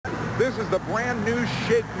This is the brand new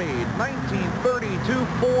Shake Me 1932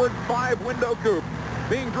 Ford 5-window coupe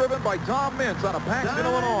being driven by Tom Meents out of Paxton,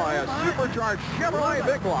 Illinois, a supercharged Chevrolet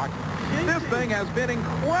big block. This thing has been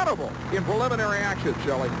incredible in preliminary action,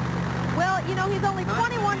 Shelley. Well, you know, he's only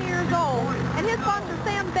 21 years old, and his sponsor,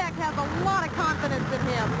 Sam Beck, has a lot of confidence in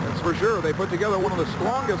him. That's for sure. They put together one of the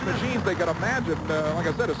strongest machines they could imagine. Like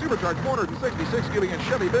I said, a supercharged 466 cubic inch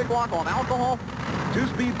Chevy big block on alcohol,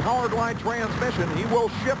 2-speed power glide transmission. He will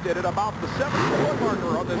shift it at about the 7-foot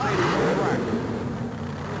marker on this 80-foot track.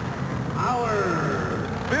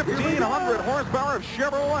 1,500 horsepower of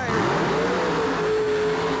Chevrolet.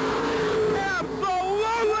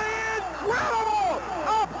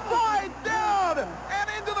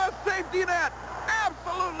 Net.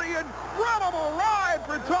 Absolutely incredible ride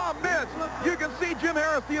for Tom Meents. You can see Jim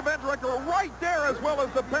Harris, the event director, right there, as well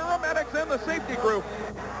as the paramedics and the safety crew.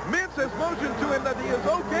 Meents has motioned to him that he is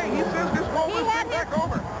okay. He says just roll this thing back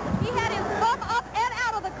over. He had his thumb up and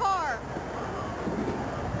out of the car.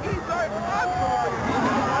 He's absolutely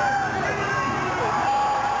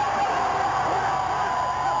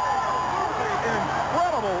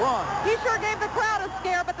incredible run. He sure gave the crowd a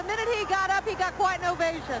scare, but the minute he got up, he got quite an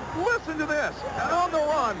ovation. Listen to this. On the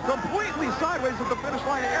run, completely sideways at the finish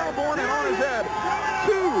line, airborne and on his head.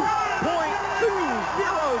 2.20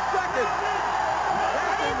 seconds.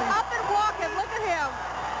 He's up and walking. Look at him.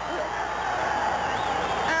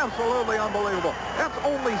 Absolutely unbelievable. That's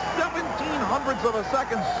only 17/100ths of a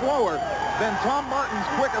second slower than Tom Martin's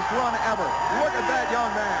quickest run ever. Look at that young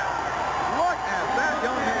man. Look at that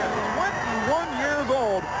young man. 21 years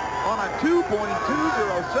old on a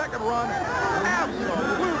 2.20-second run.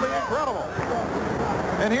 Absolutely incredible.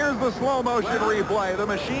 And here's the slow motion replay. The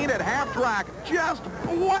machine at half track just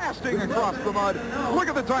blasting across the mud. Look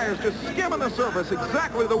at the tires just skimming the surface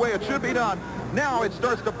exactly the way it should be done. Now it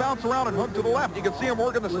starts to bounce around and hook to the left. You can see him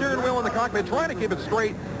working the steering wheel in the cockpit, trying to keep it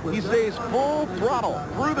straight. He stays full throttle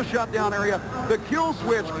through the shutdown area. The kill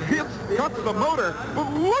switch cuts the motor.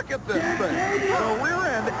 But look at this thing. The rear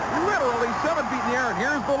end literally 7 feet in the air, and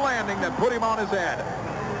here's the landing that put him on his head.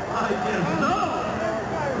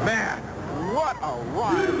 Man, what a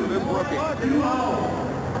ride for this rookie.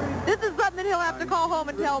 This is something that he'll have to call home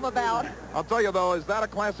and tell him about. I'll tell you, though, is that a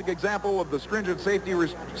classic example of the stringent safety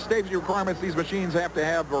requirements these machines have to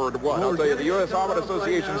have, or what? I'll tell you, the U.S. Auto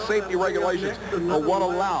Association safety regulations are what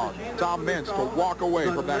allowed Tom Meents to walk away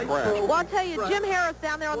from that crash. Well, I'll tell you, Jim Harris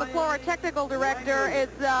down there on the floor, our technical director,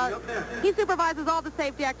 he supervises all the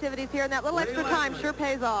safety activities here, and that little extra time sure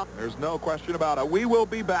pays off. There's no question about it. We will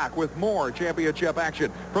be back with more championship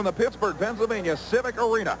action from the Pittsburgh, Pennsylvania Civic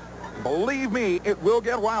Arena. Believe me, it will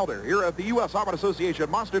get wilder here at the U.S. Auto Association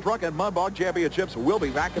Monster Truck and Mud Bog Championships. We'll be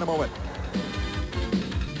back in a moment.